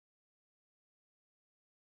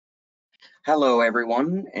Hello,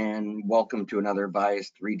 everyone, and welcome to another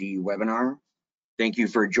Bias 3D webinar. Thank you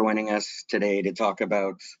for joining us today to talk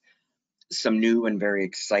about some new and very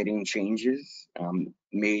exciting changes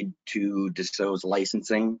made to Dassault's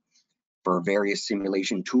licensing for various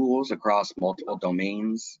simulation tools across multiple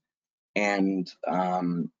domains. And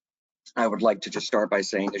I would like to just start by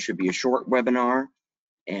saying this should be a short webinar,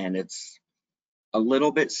 and it's a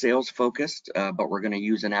little bit sales focused, but we're going to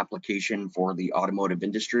use an application for the automotive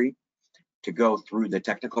industry to go through the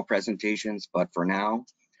technical presentations, but for now,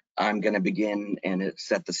 I'm going to begin and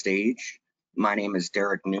set the stage. My name is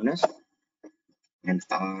Derek Nunes, and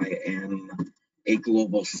I am a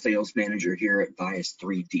global sales manager here at Bias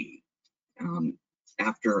 3D.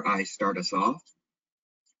 After I start us off,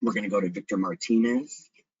 we're going to go to Victor Martinez,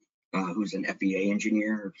 who's an FEA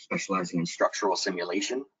engineer specializing in structural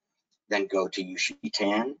simulation, then go to Yushi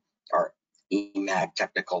Tan, our EMAG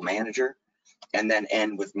technical manager, and then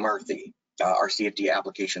end with Murthy, our CFD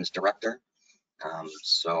applications director.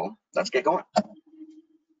 So let's get going.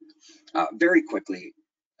 Very quickly,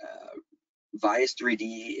 Bias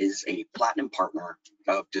 3D is a platinum partner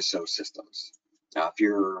of Dassault Systems. If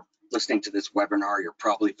you're listening to this webinar, you're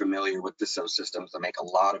probably familiar with Dassault Systems. They make a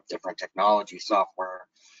lot of different technology software.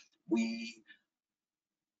 We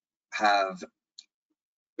have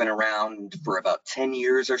been around for about 10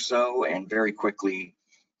 years or so, and very quickly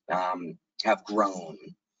have grown.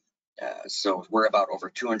 So we're about over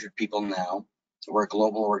 200 people now. We're a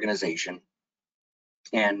global organization,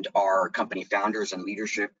 and our company founders and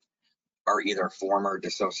leadership are either former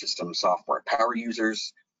Dassault Systèmes software power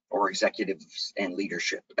users or executives and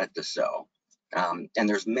leadership at Dassault. And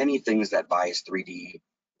there's many things that Bias 3D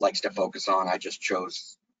likes to focus on. I just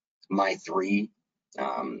chose my three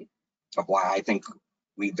of why I think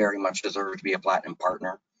we very much deserve to be a platinum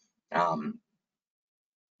partner.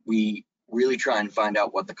 We really try and find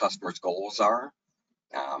out what the customer's goals are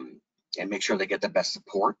and make sure they get the best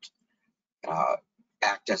support.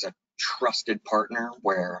 Act as a trusted partner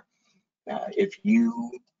where if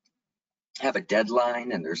you have a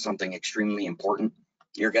deadline and there's something extremely important,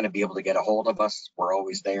 you're going to be able to get a hold of us. We're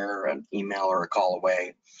always there, an email or a call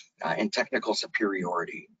away. And technical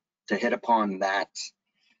superiority, to hit upon that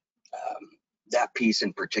piece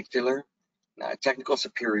in particular. Technical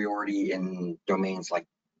superiority in domains like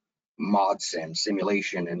mod sim,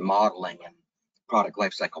 simulation and modeling and product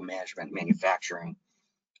lifecycle management, manufacturing.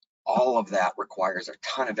 All of that requires a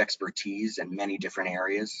ton of expertise in many different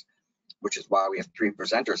areas, which is why we have three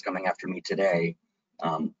presenters coming after me today.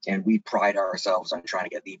 And we pride ourselves on trying to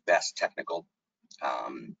get the best technical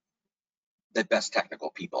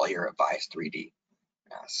people here at Bias 3D.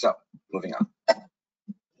 So moving on.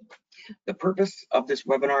 The purpose of this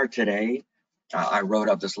webinar today, I wrote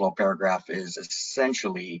up this little paragraph, is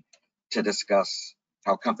essentially to discuss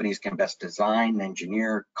how companies can best design and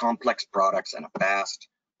engineer complex products in a fast,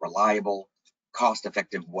 reliable,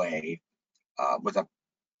 cost-effective way with a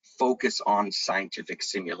focus on scientific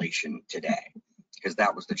simulation today, because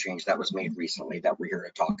that was the change that was made recently that we're here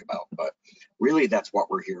to talk about. But really, that's what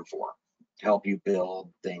we're here for, to help you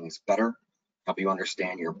build things better, help you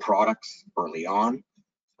understand your products early on,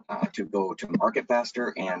 to go to market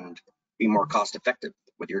faster and be more cost effective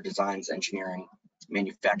with your designs, engineering,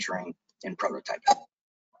 manufacturing, and prototyping.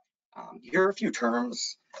 Here are a few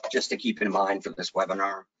terms just to keep in mind for this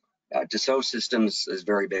webinar. Dassault Systems is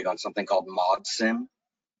very big on something called mod sim,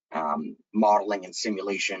 modeling and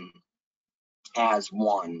simulation as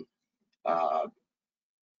one,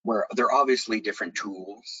 where they're obviously different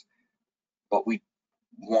tools, but we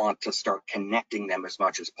want to start connecting them as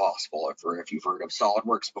much as possible. If you've heard of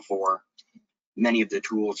SolidWorks before, many of the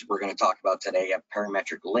tools we're going to talk about today have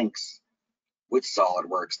parametric links with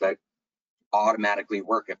SolidWorks that automatically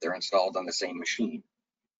work if they're installed on the same machine.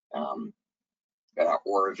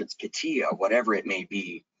 Or if it's CATIA, whatever it may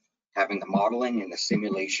be, having the modeling and the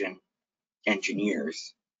simulation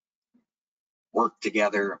engineers work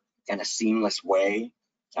together in a seamless way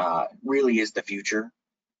really is the future.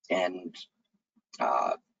 And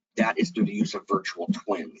that is through the use of virtual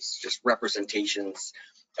twins, just representations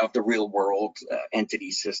of the real world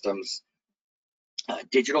entity systems.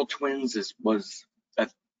 Digital twins was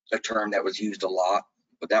a term that was used a lot,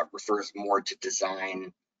 but that refers more to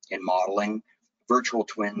design and modeling. Virtual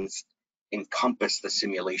twins encompass the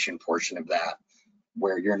simulation portion of that,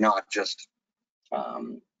 where you're not just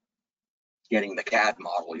getting the CAD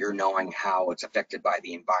model, you're knowing how it's affected by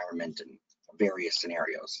the environment and various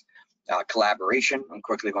scenarios. Collaboration, I'm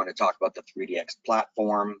quickly going to talk about the 3DX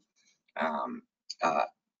platform,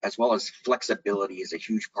 as well as flexibility is a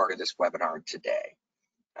huge part of this webinar today,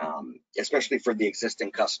 especially for the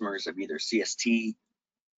existing customers of either CST,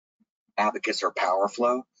 ABAQUS or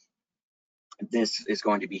PowerFlow, this is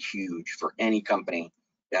going to be huge for any company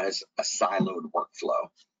that is a siloed workflow,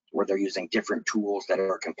 where they're using different tools that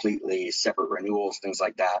are completely separate renewals, things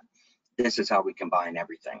like that. This is how we combine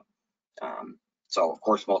everything. So of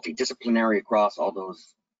course, multidisciplinary across all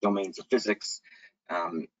those domains of physics,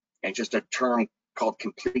 and just a term called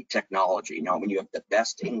complete technology. You know, when you have the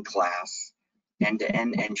best in class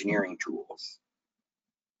end-to-end engineering tools,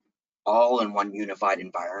 all in one unified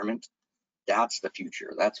environment, that's the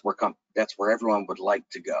future. That's where everyone would like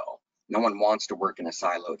to go. No one wants to work in a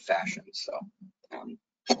siloed fashion.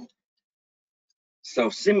 So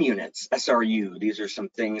SimUnits, SRU, these are some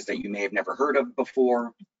things that you may have never heard of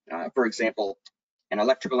before. For example, an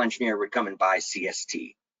electrical engineer would come and buy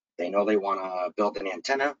CST. They know they want to build an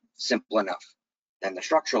antenna, simple enough. Then the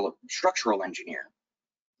structural engineer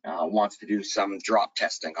wants to do some drop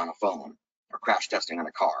testing on a phone or crash testing on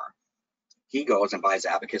a car. He goes and buys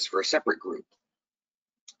ABAQUS for a separate group.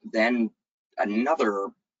 Then another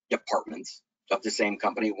department of the same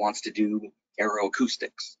company wants to do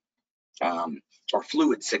aeroacoustics or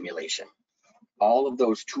fluid simulation. All of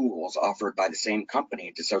those tools offered by the same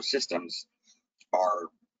company, Dassault Systèmes, are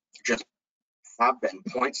just have been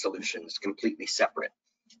point solutions, completely separate.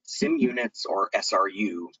 SimUnits or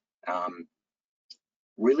SRU,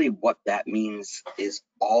 really what that means is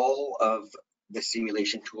all of the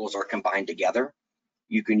simulation tools are combined together.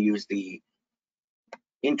 You can use the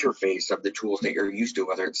interface of the tools that you're used to,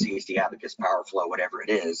 whether it's CST, ABAQUS, PowerFlow, whatever it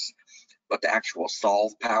is, but the actual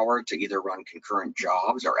solve power to either run concurrent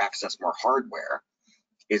jobs or access more hardware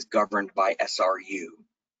is governed by SRU,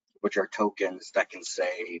 which are tokens that can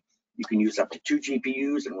say you can use up to 2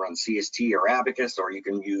 GPUs and run CST or ABAQUS, or you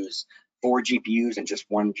can use 4 GPUs and just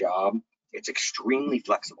one job. It's extremely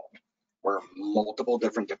flexible. We're multiple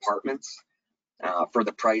different departments for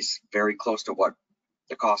the price very close to what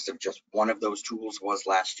the cost of just one of those tools was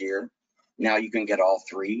last year. Now you can get all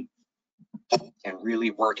 3 and really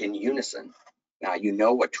work in unison. Now you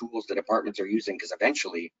know what tools the departments are using, because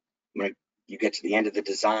eventually when you get to the end of the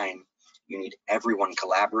design, you need everyone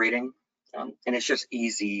collaborating, and it's just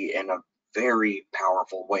easy and a very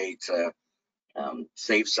powerful way to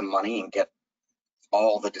save some money and get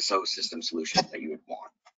all the Dassault system solutions that you would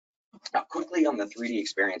want. Now, quickly on the 3D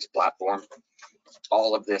Experience platform,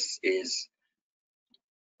 all of this is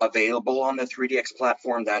available on the 3DX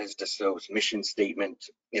platform. That is Dassault's mission statement.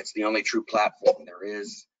 It's the only true platform there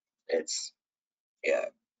is. It's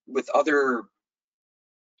with other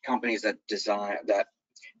companies that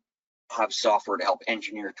have software to help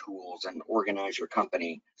engineer tools and organize your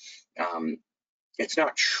company. It's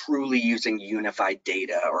not truly using unified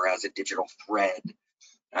data or as a digital thread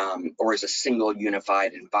or as a single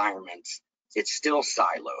unified environment. It's still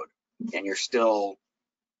siloed, and you're still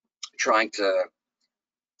trying to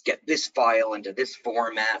get this file into this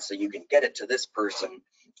format so you can get it to this person.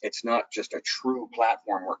 It's not just a true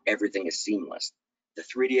platform where everything is seamless. The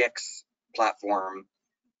 3DX platform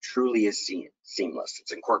truly is seamless.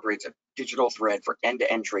 It incorporates a digital thread for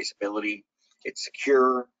end-to-end traceability. It's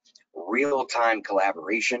secure, real-time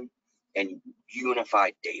collaboration, and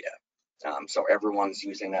unified data. So everyone's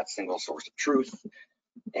using that single source of truth.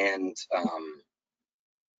 And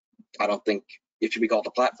I don't think it should be called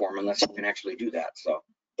a platform unless you can actually do that. So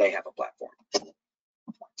they have a platform.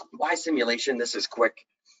 Why simulation? This is quick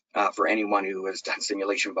for anyone who has done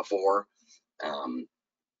simulation before.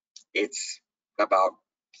 It's about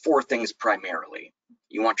 4 things primarily.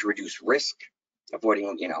 You want to reduce risk,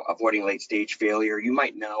 avoiding late stage failure. You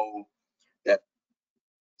might know that,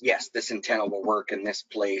 yes, this antenna will work in this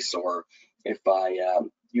place, or if I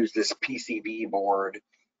use this PCB board,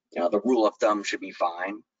 the rule of thumb should be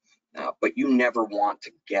fine. But you never want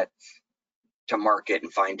to get to market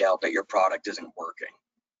and find out that your product isn't working,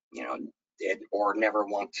 or never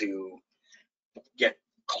want to get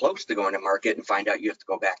close to going to market and find out you have to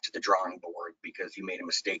go back to the drawing board because you made a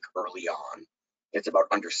mistake early on. It's about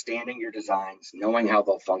understanding your designs, knowing how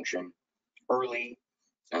they'll function early,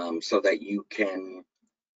 so that you can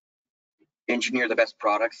engineer the best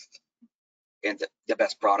products and the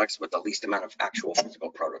best products with the least amount of actual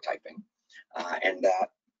physical prototyping. And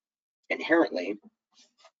that inherently,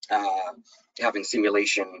 having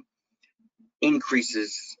simulation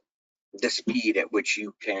increases the speed at which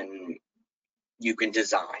you can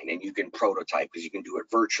design and you can prototype, because you can do it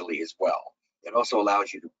virtually as well. It also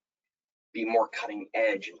allows you to be more cutting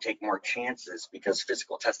edge and take more chances, because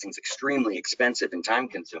physical testing is extremely expensive and time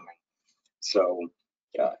consuming. So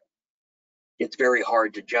it's very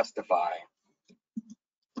hard to justify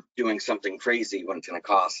doing something crazy when it's going to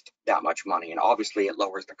cost that much money. And obviously it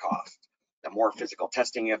lowers the cost. The more physical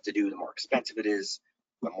testing you have to do, the more expensive it is.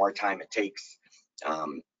 the more time it takes.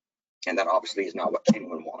 And that obviously is not what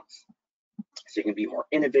anyone wants. So you can be more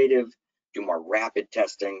innovative, do more rapid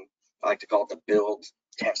testing. I like to call it the build,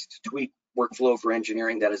 test, tweak workflow for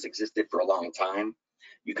engineering that has existed for a long time.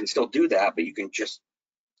 You can still do that, but you can just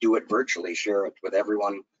do it virtually, share it with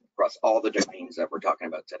everyone across all the domains that we're talking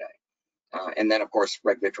about today. And then, of course,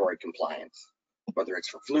 regulatory compliance, whether it's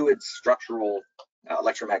for fluids, structural,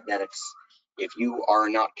 electromagnetics. If you are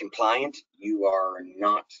not compliant, you are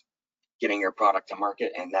not getting your product to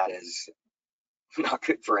market, and that is not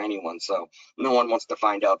good for anyone. So no one wants to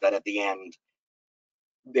find out that at the end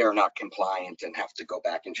they're not compliant and have to go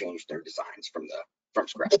back and change their designs from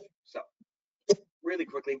scratch. So really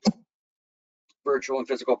quickly, virtual and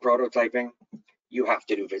physical prototyping. You have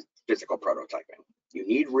to do physical prototyping. You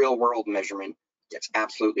need real world measurement. It's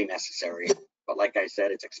absolutely necessary. But like I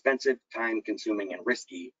said, it's expensive, time consuming, and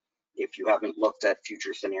risky if you haven't looked at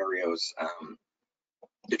future scenarios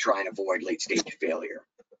to try and avoid late stage failure.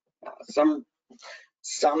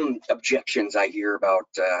 Some objections I hear about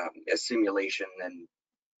a simulation and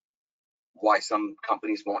why some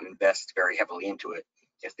companies won't invest very heavily into it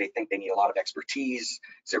is they think they need a lot of expertise.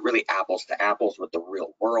 Is it really apples to apples with the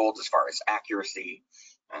real world as far as accuracy?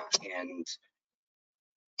 And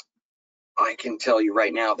I can tell you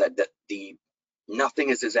right now that nothing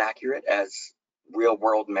is as accurate as real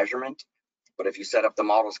world measurement. But if you set up the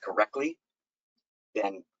models correctly,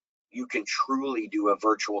 then you can truly do a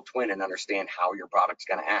virtual twin and understand how your product's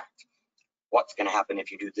going to act. What's going to happen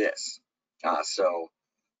if you do this? So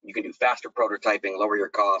you can do faster prototyping, lower your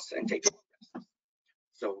costs, and take risks.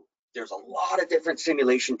 So there's a lot of different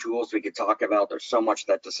simulation tools we could talk about. There's so much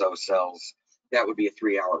that Dassault sells. That would be a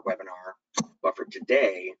 3-hour webinar. But for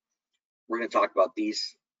today, we're going to talk about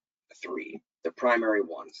these three, the primary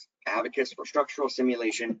ones: ABAQUS for structural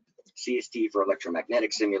simulation, CST for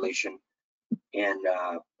electromagnetic simulation, and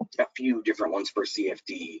a few different ones for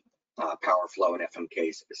CFD, power flow, and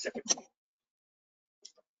FMK specifically.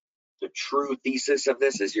 The true thesis of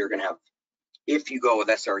this is you're going to have, if you go with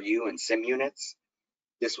SRU and SimUnits,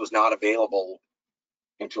 this was not available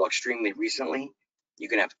until extremely recently. You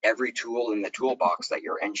can have every tool in the toolbox that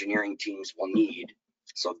your engineering teams will need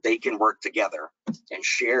so they can work together and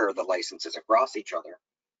share the licenses across each other.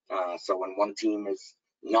 So when one team is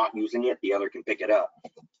not using it, the other can pick it up.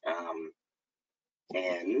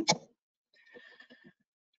 And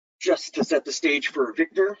just to set the stage for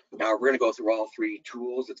Victor, we're going to go through all three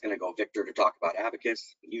tools. It's going to go Victor to talk about ABAQUS,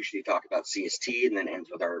 usually talk about CST, and then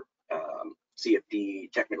ends with our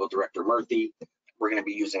CFD technical director, Murthy. We're going to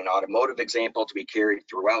be using an automotive example to be carried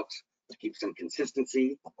throughout to keep some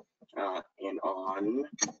consistency. And on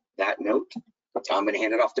that note, I'm going to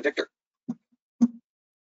hand it off to Victor.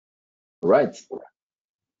 All right.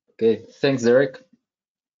 Okay, thanks, Derek.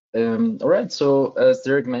 All right, so as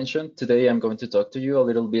Derek mentioned, today I'm going to talk to you a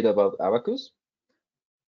little bit about ABAQUS.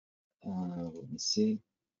 Let me see.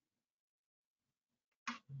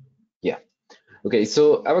 Yeah. Okay,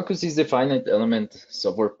 so ABAQUS is the finite element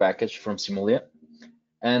software package from Simulia.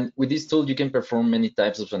 And with this tool, you can perform many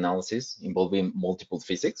types of analysis involving multiple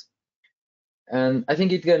physics. And I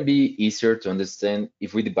think it can be easier to understand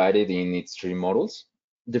if we divide it in its three models.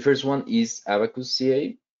 The first one is ABAQUS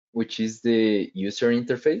CA, which is the user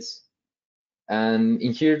interface. And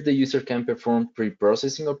in here, the user can perform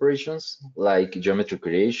pre-processing operations like geometry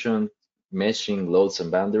creation, meshing, loads,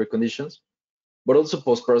 and boundary conditions, but also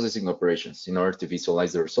post-processing operations in order to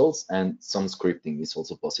visualize the results, and some scripting is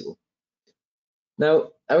also possible. Now,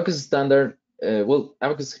 ABAQUS standard,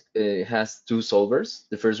 ABAQUS has two solvers.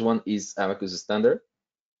 The first one is ABAQUS standard,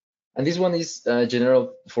 and this one is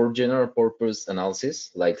for general purpose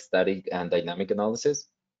analysis, like static and dynamic analysis,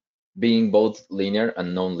 being both linear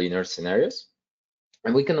and non-linear scenarios.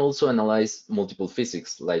 And we can also analyze multiple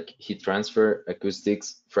physics like heat transfer,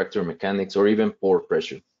 acoustics, fracture mechanics, or even pore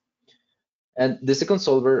pressure. And the second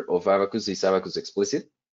solver of ABAQUS is ABAQUS Explicit.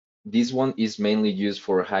 This one is mainly used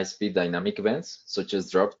for high-speed dynamic events, such as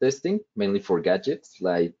drop testing, mainly for gadgets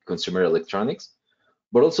like consumer electronics,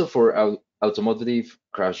 but also for automotive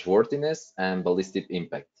crashworthiness and ballistic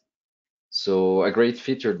impact. So a great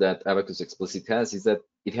feature that ABAQUS Explicit has is that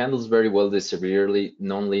it handles very well the severely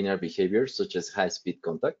nonlinear behaviors such as high-speed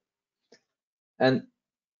contact. And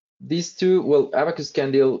these two, ABAQUS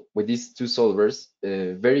can deal with these two solvers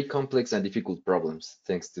very complex and difficult problems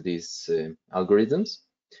thanks to these algorithms.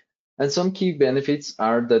 And some key benefits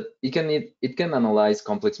are that it can analyze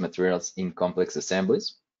complex materials in complex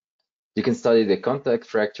assemblies. You can study the contact,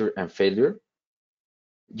 fracture, and failure.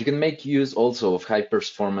 You can make use also of high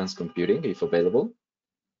performance computing if available.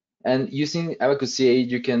 And using ABAQUS CA,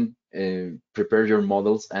 you can prepare your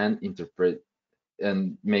models and interpret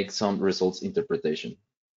and make some results interpretation.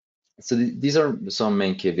 So these are some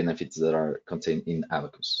main key benefits that are contained in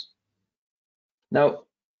ABAQUS. Now,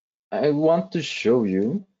 I want to show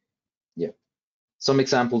you, some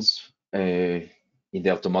examples in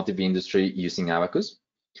the automotive industry using ABAQUS.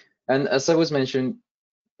 And as I was mentioning,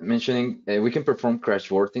 we can perform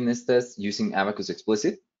crashworthiness tests using ABAQUS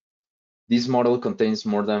Explicit. This model contains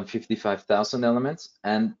more than 55,000 elements,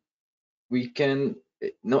 and we can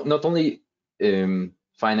not only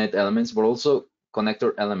finite elements, but also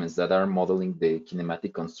connector elements that are modeling the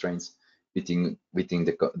kinematic constraints within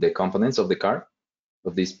the components of the car,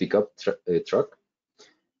 of this pickup truck.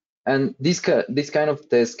 And this kind of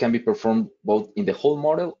test can be performed both in the whole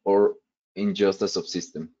model or in just a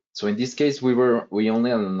subsystem. So in this case, we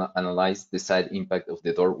only analyzed the side impact of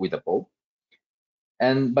the door with a bulb.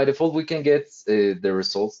 And by default, we can get the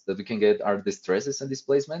results that we can get are the stresses and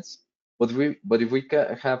displacements. But if we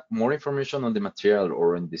have more information on the material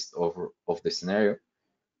or in this of the scenario,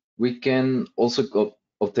 we can also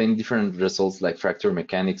obtain different results like fracture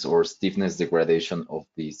mechanics or stiffness degradation of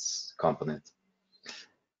this component.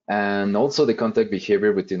 And also the contact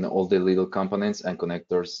behavior between all the little components and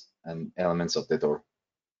connectors and elements of the door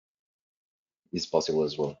is possible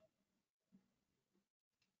as well.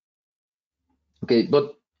 Okay,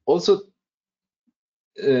 but also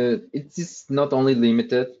it is not only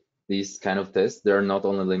limited, these kind of tests, they are not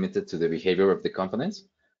only limited to the behavior of the components.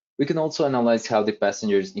 We can also analyze how the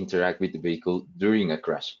passengers interact with the vehicle during a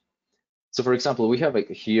crash. So for example, we have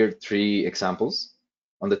here 3 examples.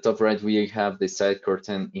 On the top right, we have the side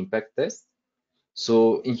curtain impact test.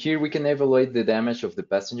 So in here, we can evaluate the damage of the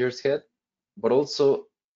passenger's head, but also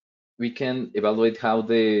we can evaluate how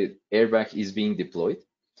the airbag is being deployed.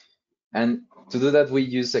 And to do that, we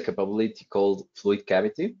use a capability called fluid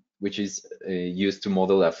cavity, which is used to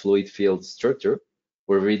model a fluid field structure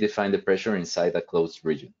where we define the pressure inside a closed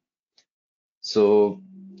region. So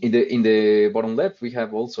in the bottom left, we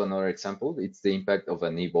have also another example. It's the impact of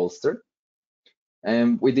a knee bolster.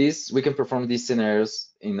 And with this, we can perform these scenarios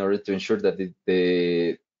in order to ensure that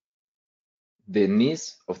the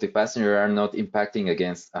knees of the passenger are not impacting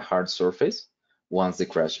against a hard surface once the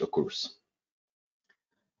crash occurs.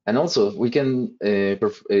 And also, we can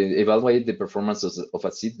evaluate the performance of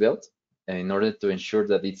a seat belt in order to ensure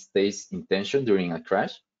that it stays in tension during a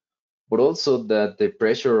crash, but also that the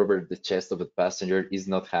pressure over the chest of the passenger is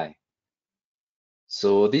not high.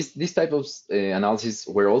 So this type of analysis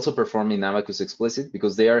were also performed in ABAQUS Explicit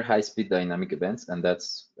because they are high-speed dynamic events, and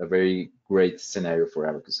that's a very great scenario for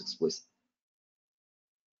ABAQUS Explicit.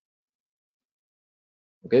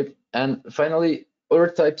 Okay, and finally, other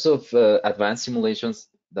types of advanced simulations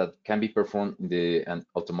that can be performed in the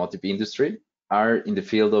automotive industry are in the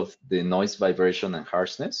field of the noise, vibration, and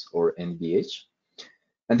harshness, or NVH.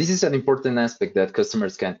 And this is an important aspect that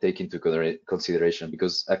customers can take into consideration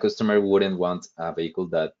because a customer wouldn't want a vehicle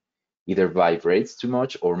that either vibrates too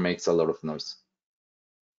much or makes a lot of noise.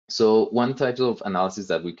 So one type of analysis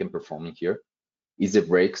that we can perform in here is the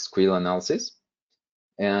brake squeal analysis.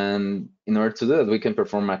 And in order to do that, we can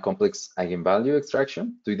perform a complex eigenvalue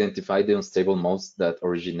extraction to identify the unstable modes that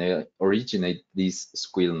originate this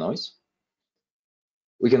squeal noise.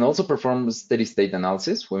 We can also perform steady state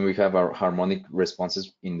analysis when we have our harmonic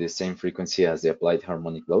responses in the same frequency as the applied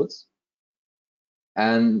harmonic loads.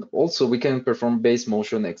 And also we can perform base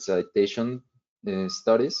motion excitation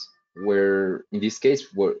studies, where in this case,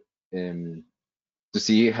 to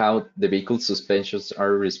see how the vehicle suspensions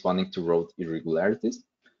are responding to road irregularities.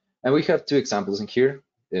 And we have 2 examples in here.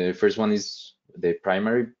 The first one is the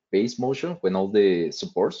primary base motion when all the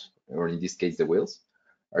supports, or in this case, the wheels,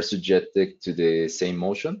 are subjected to the same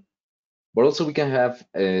motion. But also we can have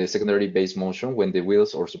a secondary base motion when the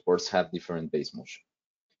wheels or supports have different base motion.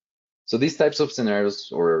 So these types of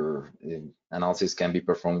scenarios or analysis can be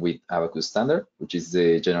performed with ABAQUS Standard, which is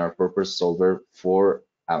the general purpose solver for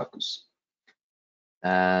ABAQUS.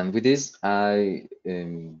 And with this, I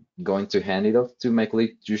am going to hand it off to my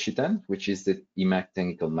colleague Jushitan, which is the EMAC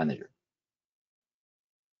technical manager.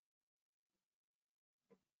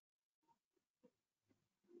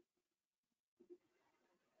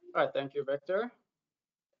 All right, thank you, Victor.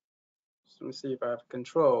 So let me see if I have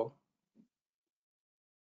control.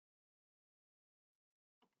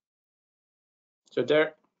 So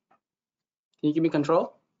Derek, can you give me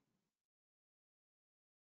control?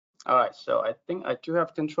 All right, so I think I do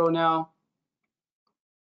have control now.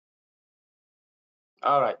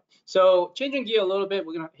 All right, so changing gear a little bit,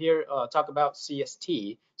 we're gonna here talk about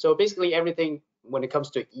CST. So basically everything when it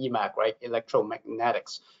comes to EMAC, right,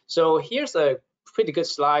 electromagnetics. So here's a pretty good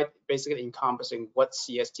slide basically encompassing what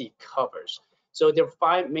CST covers. So there are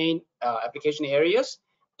 5 main application areas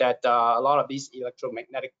that a lot of these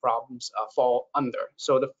electromagnetic problems fall under.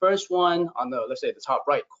 So the first one on the, let's say the top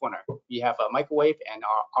right corner, you have a microwave and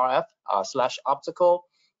RF slash optical.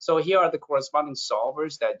 So here are the corresponding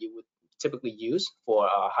solvers that you would typically use for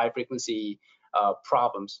high frequency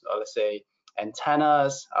problems. Let's say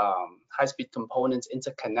antennas, high-speed components,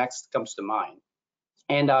 interconnects comes to mind.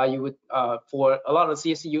 And you would, for a lot of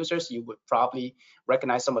CST users, you would probably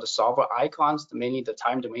recognize some of the solver icons, mainly the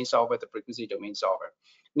time domain solver, the frequency domain solver.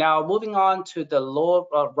 Now, moving on to the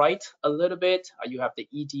lower right a little bit, you have the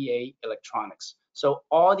EDA electronics. So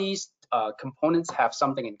all these components have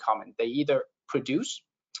something in common. They either produce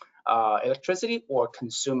electricity or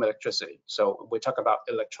consume electricity. So we talk about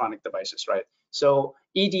electronic devices, right? So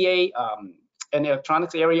EDA and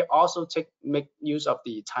electronics area also make use of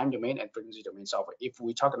the time domain and frequency domain solver if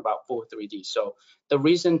we're talking about full 3D. So the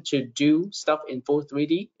reason to do stuff in full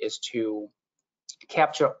 3D is to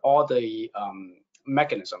capture all the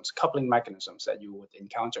mechanisms, coupling mechanisms that you would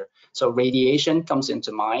encounter. So radiation comes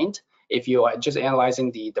into mind. If you are just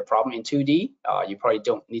analyzing the problem in 2D, you probably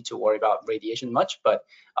don't need to worry about radiation much, but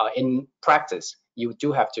in practice, you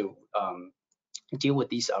do have to deal with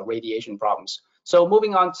these radiation problems. So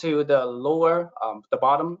moving on to the lower, the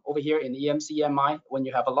bottom over here in EMC/MI, when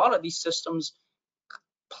you have a lot of these systems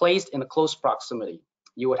placed in a close proximity,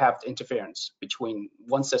 you would have interference between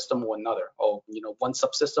one system or another, or one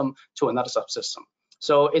subsystem to another subsystem.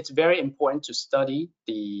 So it's very important to study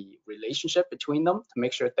the relationship between them to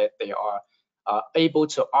make sure that they are able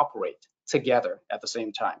to operate together at the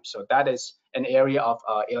same time. So that is an area of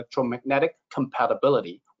electromagnetic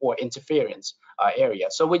compatibility or interference area.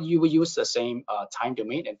 So when you will use the same time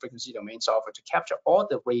domain and frequency domain solver to capture all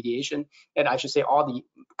the radiation, and I should say all the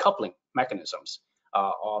coupling mechanisms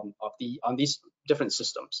on these different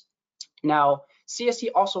systems. Now, CST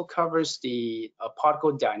also covers the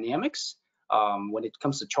particle dynamics when it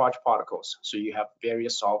comes to charged particles. So you have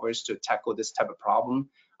various solvers to tackle this type of problem.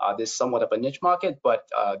 This is somewhat of a niche market, but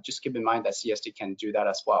just keep in mind that CST can do that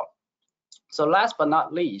as well. So last but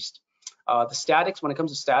not least, the statics, when it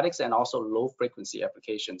comes to statics and also low frequency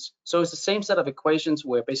applications. So it's the same set of equations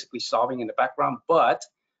we're basically solving in the background, but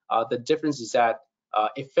the difference is that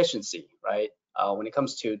efficiency, right? When it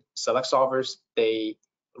comes to select solvers, they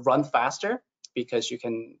run faster because you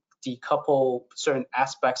can decouple certain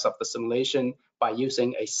aspects of the simulation by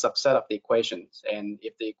using a subset of the equations. And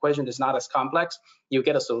if the equation is not as complex, you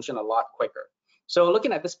get a solution a lot quicker. So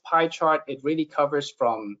looking at this pie chart, it really covers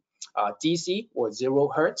from DC or 0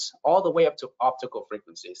 hertz all the way up to optical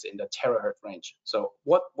frequencies in the terahertz range. So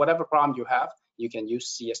whatever problem you have, you can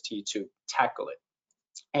use CST to tackle it.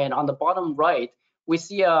 And on the bottom right, we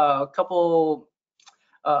see a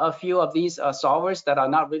few of these solvers that are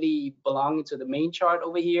not really belonging to the main chart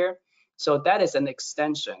over here. So that is an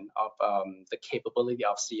extension of the capability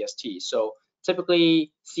of CST. So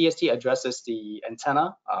typically, CST addresses the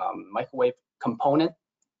antenna, microwave component,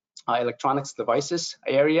 electronics devices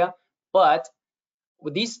area. But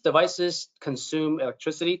with these devices consume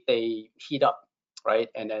electricity, they heat up, right?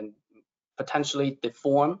 And then potentially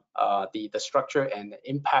deform the structure and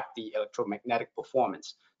impact the electromagnetic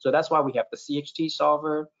performance. So that's why we have the CHT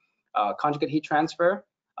solver, conjugate heat transfer,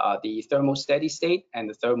 the thermal steady state, and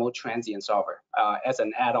the thermal transient solver as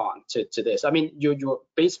an add-on to this. I mean, your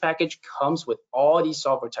base package comes with all these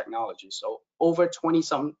solver technologies. So over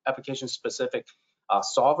 20-some application-specific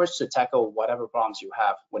solvers to tackle whatever problems you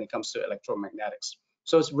have when it comes to electromagnetics.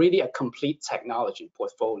 So it's really a complete technology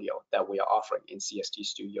portfolio that we are offering in CST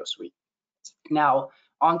Studio Suite. Now,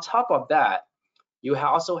 on top of that, you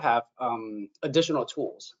also have additional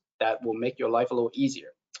tools that will make your life a little easier.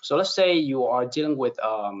 So let's say you are dealing with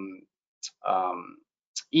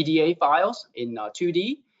EDA files in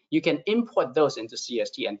 2D. You can import those into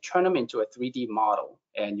CST and turn them into a 3D model,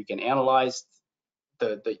 and you can analyze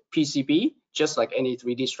the PCB just like any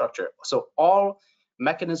 3D structure. So all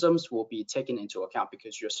mechanisms will be taken into account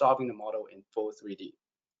because you're solving the model in full 3D.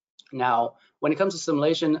 Now, when it comes to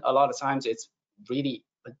simulation, a lot of times it's really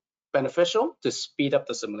beneficial to speed up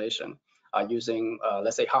the simulation using,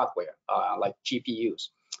 let's say, hardware like GPUs.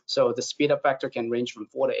 So the speed up factor can range from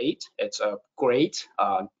 4 to 8. It's a great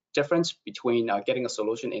difference between getting a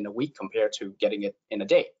solution in a week compared to getting it in a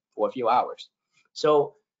day or a few hours.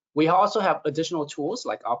 So we also have additional tools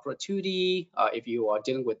like Opera 2D. If you are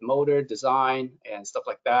dealing with motor design and stuff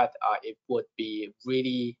like that, it would be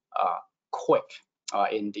really quick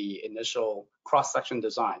in the initial cross-section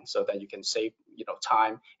design, so that you can save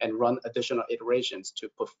time and run additional iterations to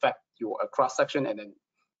perfect your cross-section, and then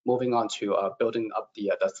moving on to building up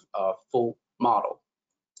the full model.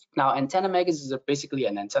 Now, antenna magazine is basically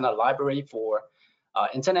an antenna library for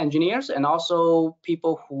antenna engineers and also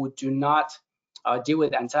people who do not deal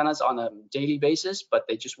with antennas on a daily basis, but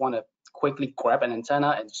they just want to quickly grab an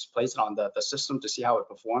antenna and just place it on the system to see how it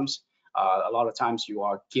performs. A lot of times you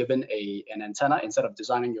are given an antenna instead of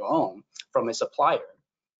designing your own from a supplier.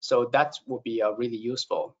 So that would be really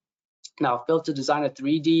useful. Now, Filter Designer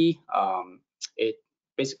 3D, it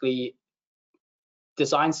basically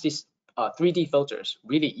designs these 3D filters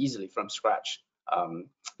really easily from scratch.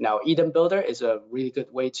 Now, Eden Builder is a really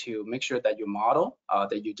good way to make sure that your model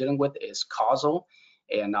that you're dealing with is causal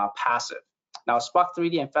and passive. Now, Spark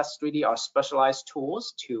 3D and Fast 3D are specialized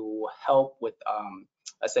tools to help with,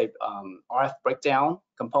 let's say, RF breakdown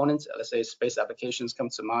components. Let's say space applications come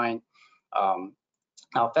to mind.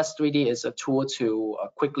 Now, Fast 3D is a tool to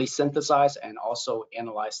quickly synthesize and also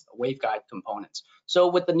analyze waveguide components. So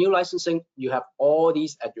with the new licensing, you have all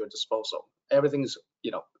these at your disposal. Everything is,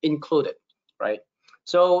 included, right?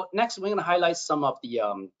 So next, we're going to highlight some of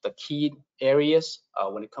the key areas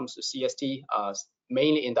when it comes to CST,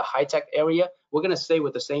 mainly in the high-tech area. We're going to stay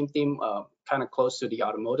with the same theme, kind of close to the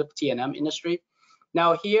automotive T&M industry.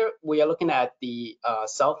 Now here we are looking at the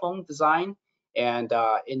cell phone design. And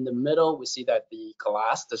in the middle, we see that the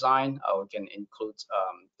glass design we can include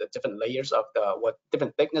the different layers of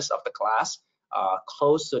different thickness of the glass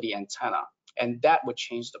close to the antenna, and that would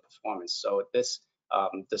change the performance. So this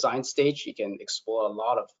design stage, you can explore a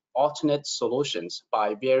lot of alternate solutions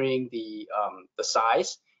by varying the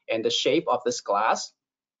size and the shape of this glass,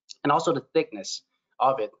 and also the thickness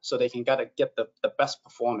of it, so they can get the best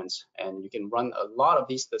performance. And you can run a lot of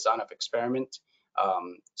these design of experiment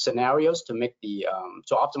scenarios to make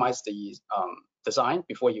to optimize the design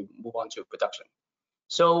before you move on to production.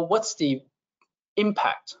 So what's the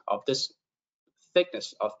impact of this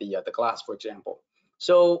thickness of the glass, for example?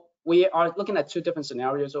 So we are looking at two different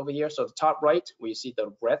scenarios over here. So the top right, we see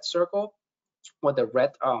the red circle or the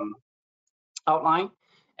red outline,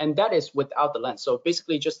 and that is without the lens. So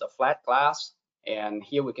basically just a flat glass. And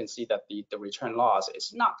here we can see that the return loss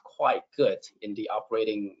is not quite good in the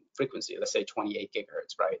operating frequency, let's say 28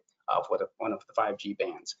 gigahertz, right, for one of the 5G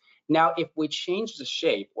bands. Now, if we change the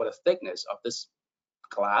shape or the thickness of this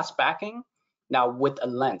glass backing, now with a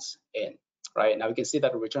lens in, right, now we can see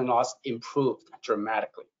that the return loss improved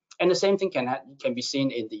dramatically. And the same thing can be seen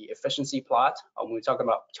in the efficiency plot. When we talk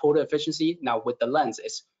about total efficiency, now with the lens,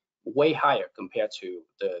 it's way higher compared to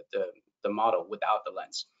the model without the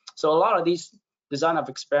lens. So a lot of these design of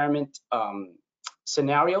experiment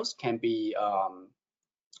scenarios can be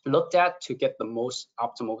looked at to get the most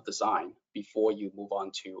optimal design before you move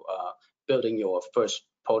on to building your first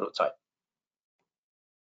prototype.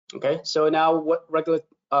 Okay, so now what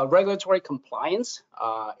regulatory compliance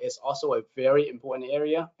is also a very important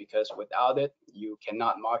area, because without it, you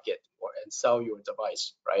cannot market and sell your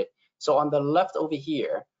device, right? So on the left over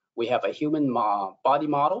here, we have a human body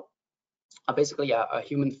model. Basically a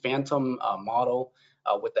human phantom model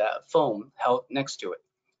with a foam held next to it.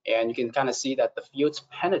 And you can kind of see that the fields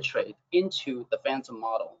penetrate into the phantom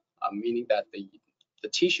model, meaning that the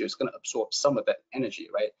tissue is going to absorb some of that energy,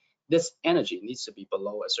 right? This energy needs to be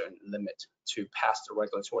below a certain limit to pass the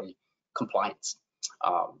regulatory compliance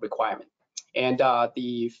requirement. And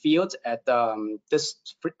the fields at this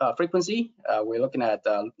frequency, we're looking at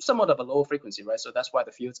somewhat of a low frequency, right? So that's why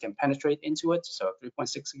the fields can penetrate into it, so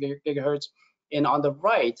 3.6 gigahertz. And on the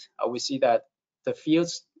right, we see that the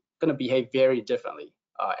field's going to behave very differently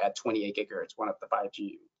at 28 gigahertz, one of the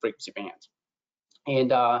 5G frequency bands.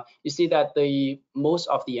 And you see that most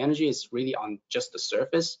of the energy is really on just the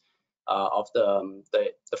surface of the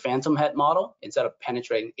phantom head model instead of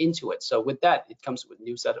penetrating into it. So with that, it comes with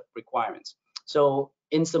new set of requirements. So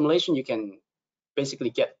in simulation, you can basically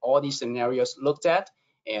get all these scenarios looked at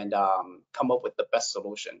and come up with the best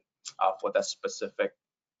solution for that specific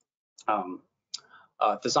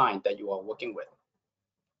design that you are working with.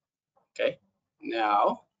 Okay,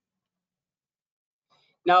 now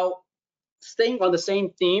staying on the same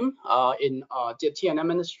theme in the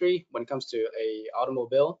T&M industry, when it comes to a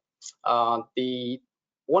automobile,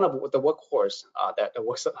 one of the workhorse that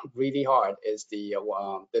works really hard is the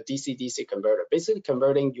DC-DC converter, basically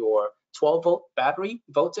converting your 12-volt battery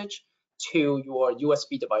voltage to your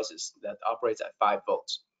USB devices that operates at 5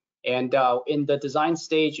 volts. And in the design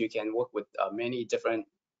stage, you can work with many different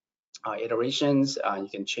iterations. You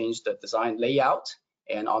can change the design layout.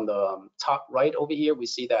 And on the top right over here, we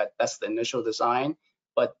see that that's the initial design,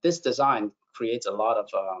 but this design creates a lot of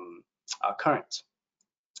current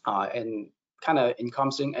and kind of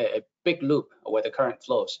encompassing a big loop where the current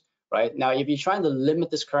flows, right? Now, if you're trying to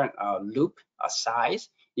limit this current loop size,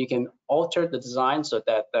 you can alter the design so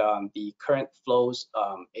that the current flows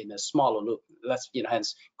in a smaller loop,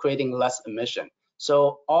 hence creating less emission.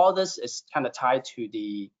 So all this is kind of tied to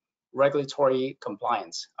the regulatory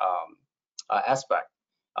compliance aspect.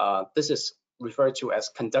 This is referred to as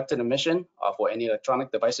conducted emission for any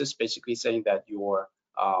electronic devices, basically saying that your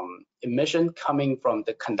emission coming from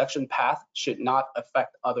the conduction path should not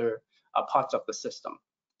affect other parts of the system.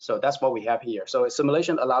 So that's what we have here. So a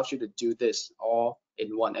simulation allows you to do this all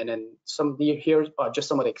in one. And then here are just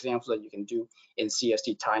some of the examples that you can do in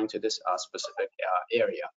CST tying to this specific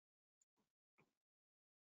area.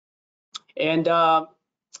 And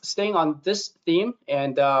staying on this theme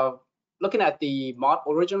and looking at the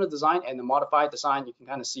original design and the modified design, you can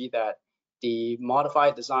kind of see that the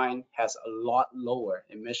modified design has a lot lower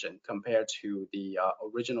emission compared to the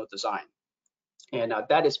original design. And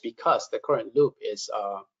that is because the current loop is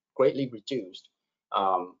greatly reduced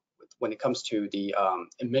when it comes to the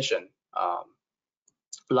emission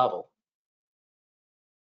level.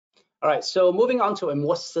 All right, so moving on to a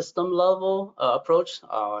more system level approach.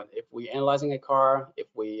 If we're analyzing a car, if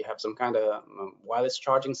we have some kind of wireless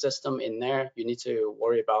charging system in there, you need to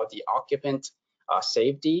worry about the occupant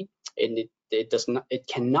safety. It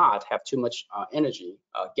cannot have too much energy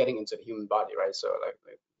getting into the human body, right? So like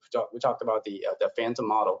we talked about the phantom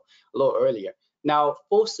model a little earlier. Now,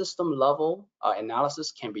 full system level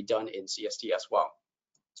analysis can be done in CST as well.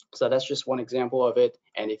 So that's just one example of it.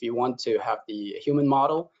 And if you want to have the human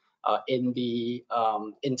model in the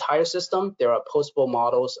entire system, there are postable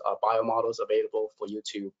models, biomodels available for you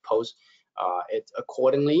to post it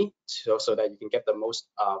accordingly, so that you can get the most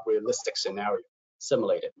realistic scenario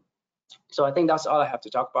simulated. So I think that's all I have to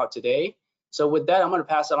talk about today. So with that, I'm going to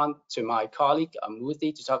pass it on to my colleague,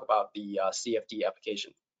 Murthy, to talk about the CFD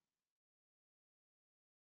application.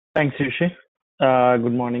 Thanks, Rishi.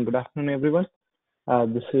 Good morning, good afternoon, everyone.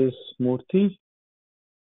 This is Murthy.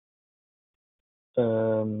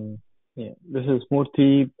 This is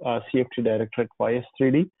Murthy, CFD Director at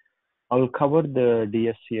YS3D. I'll cover the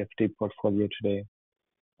DS-CFD portfolio today.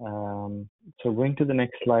 So going to the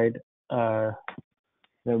next slide.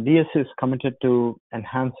 DS is committed to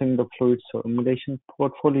enhancing the fluid simulation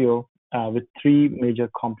portfolio with three major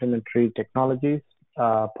complementary technologies: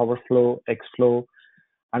 PowerFlow, XFlow,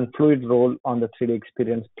 and Fluid Roll on the 3D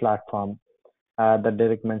Experience platform that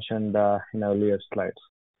Derek mentioned in earlier slides.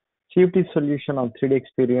 CFD solution on 3D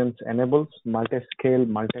Experience enables multi-scale,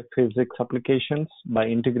 multi-physics applications by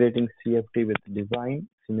integrating CFD with design,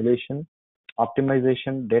 simulation,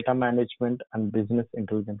 optimization, data management, and business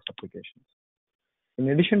intelligence applications. In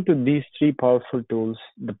addition to these three powerful tools,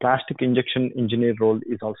 the plastic injection engineer role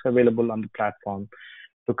is also available on the platform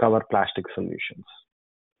to cover plastic solutions.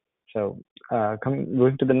 So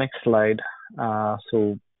going to the next slide.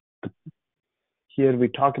 Here we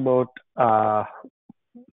talk about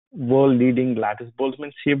world-leading lattice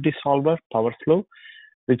Boltzmann CFD solver, PowerFlow,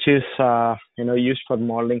 which is used for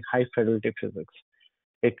modeling high-fidelity physics.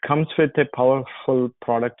 It comes with a powerful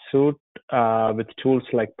product suite with tools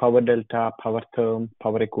like Power Delta, Power Therm,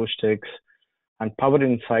 Power Acoustics, and Power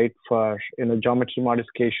Insight for geometry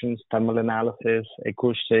modifications, thermal analysis,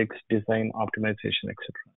 acoustics, design optimization,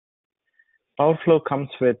 etc. PowerFlow comes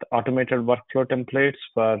with automated workflow templates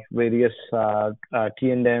for various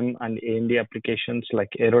T&M and A&D applications like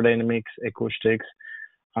aerodynamics, acoustics,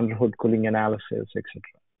 underhood cooling analysis, etc.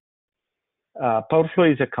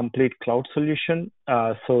 PowerFlow is a complete cloud solution,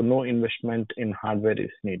 so no investment in hardware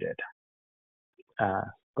is needed.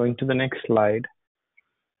 Going to the next slide.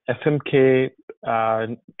 FMK,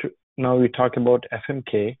 now we talk about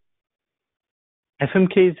FMK.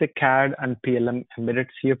 FMK is a CAD and PLM embedded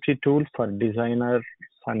CFD tool for designers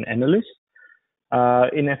and analysts.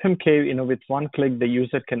 In FMK, with one click, the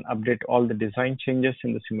user can update all the design changes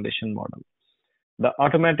in the simulation model. The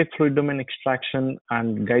automatic fluid domain extraction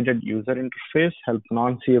and guided user interface help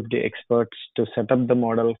non-CFD experts to set up the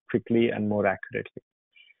model quickly and more accurately.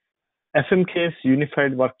 FMK's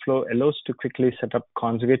unified workflow allows to quickly set up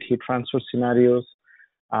conjugate heat transfer scenarios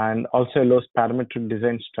and also allows parametric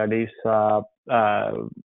design studies to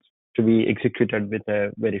be executed with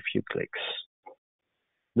a very few clicks.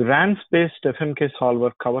 The RANS-based FMK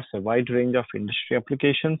solver covers a wide range of industry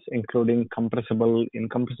applications, including compressible,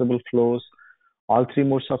 incompressible flows, all three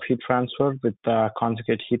modes of heat transfer with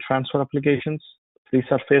conjugate heat transfer applications, free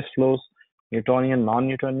surface flows, Newtonian,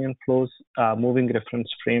 non-Newtonian flows, moving reference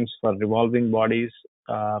frames for revolving bodies,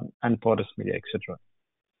 and porous media, etc.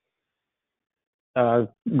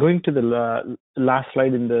 Going to the last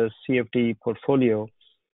slide in the CFD portfolio,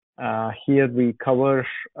 here we cover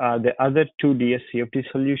the other two DS CFD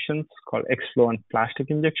solutions called XFlow and plastic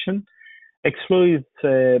injection. XFlow is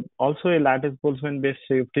also a lattice-Boltzmann-based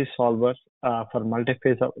safety solver for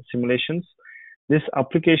multi-phase simulations. This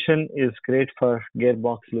application is great for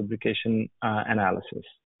gearbox lubrication analysis.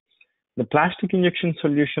 The plastic injection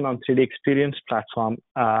solution on 3D Experience platform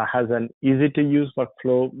has an easy-to-use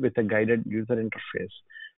workflow with a guided user interface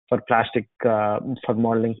for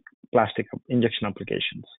modeling plastic injection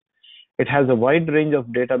applications. It has a wide range of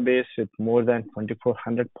database with more than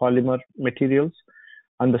 2,400 polymer materials,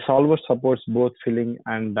 and the solver supports both filling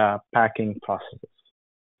and packing processes.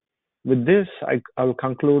 With this, I will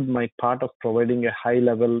conclude my part of providing a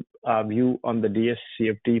high-level view on the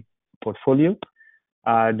DS-CFD portfolio.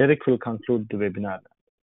 Derek will conclude the webinar.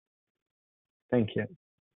 Thank you.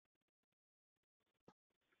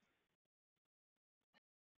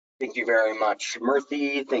 Thank you very much,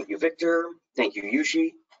 Murthy. Thank you, Victor. Thank you,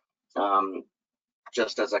 Yushi.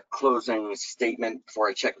 Just as a closing statement before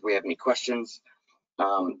I check if we have any questions,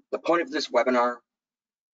 the point of this webinar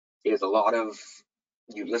is a lot of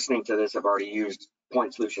you listening to this have already used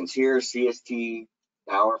point solutions here, CST,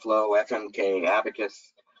 PowerFlow, FMK, ABAQUS,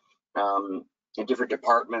 in different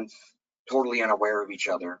departments, totally unaware of each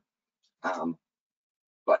other.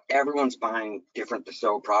 But everyone's buying different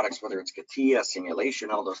Dassault products, whether it's CATIA,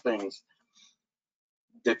 simulation, all those things.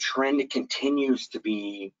 The trend continues to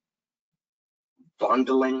be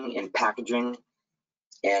bundling and packaging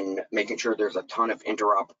and making sure there's a ton of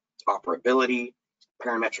interoperability,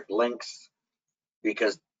 parametric links,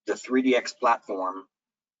 because the 3DX platform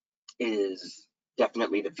is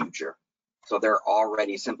definitely the future. So they're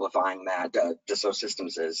already simplifying that, Dassault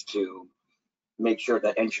Systèmes is, to make sure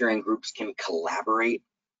that engineering groups can collaborate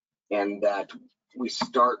and that we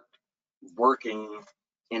start working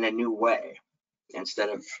in a new way. Instead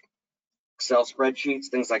of Excel spreadsheets,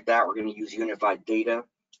 things like that, we're going to use unified data.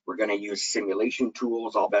 We're going to use simulation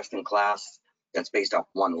tools, all best in class, that's based off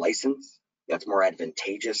one license. That's more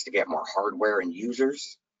advantageous to get more hardware and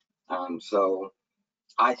users. So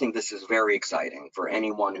I think this is very exciting for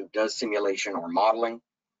anyone who does simulation or modeling,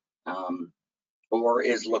 or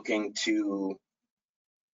is looking to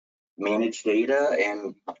manage data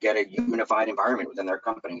and get a unified environment within their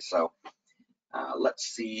company. So let's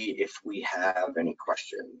see if we have any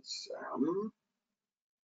questions.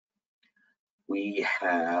 We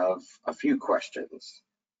have a few questions.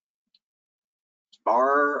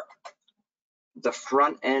 Are the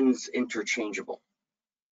front ends interchangeable?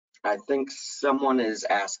 I think someone is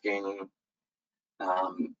asking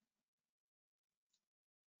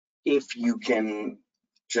if you can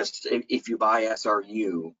just, if you buy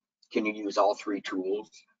SRU, can you use all three tools?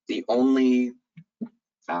 The only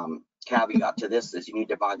caveat to this is you need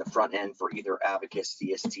to buy the front end for either ABAQUS,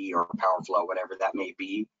 CST, or PowerFlow, whatever that may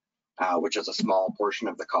be, which is a small portion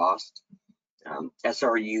of the cost.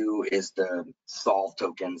 SRU is the solve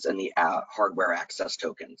tokens and the hardware access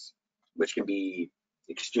tokens, which can be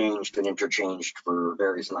exchanged and interchanged for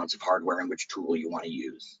various amounts of hardware and which tool you want to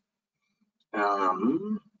use.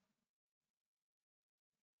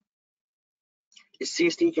 Is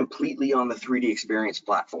CST completely on the 3D Experience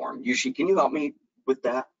platform? Yushi, can you help me with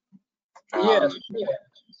that? Yes.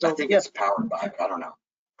 So, I think it's powered by, I don't know.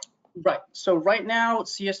 Right. So right now,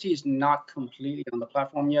 CST is not completely on the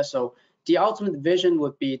platform yet. So the ultimate vision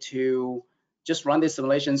would be to just run these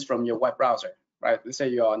simulations from your web browser, right? Let's say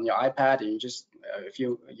you're on your iPad and you just a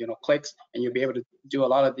few clicks, and you'll be able to do a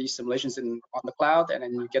lot of these simulations on the cloud, and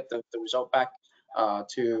then you get the result back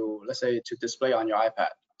to, let's say, to display on your iPad,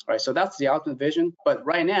 right? So that's the ultimate vision. But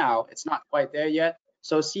right now, it's not quite there yet.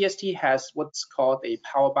 So CST has what's called a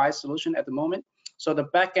power by solution at the moment. So the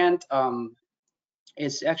backend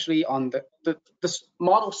is actually on the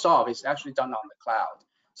model solve is actually done on the cloud.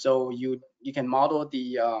 So you can model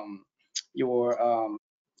the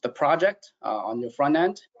project on your front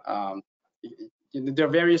end. There are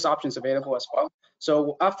various options available as well.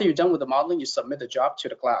 So after you're done with the modeling, you submit the job to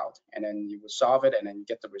the cloud, and then you will solve it, and then you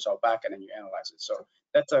get the result back, and then you analyze it. So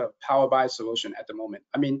that's a power by solution at the moment.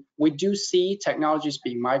 I mean, we do see technologies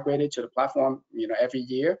being migrated to the platform, every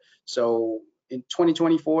year. So in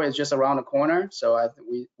 2024 is just around the corner. So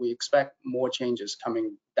we expect more changes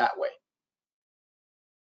coming that way.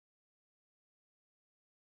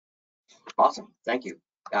 Awesome, thank you.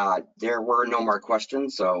 There were no more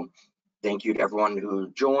questions, so thank you to everyone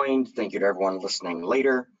who joined. Thank you to everyone listening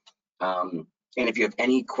later. And if you have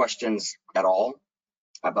any questions at all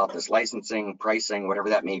about this licensing, pricing,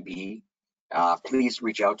 whatever that may be, please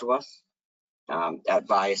reach out to us at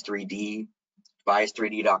Vias3D,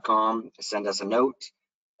 vias3d.com. Send us a note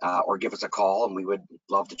or give us a call, and we would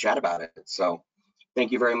love to chat about it. So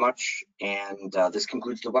thank you very much, and this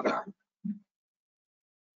concludes the webinar.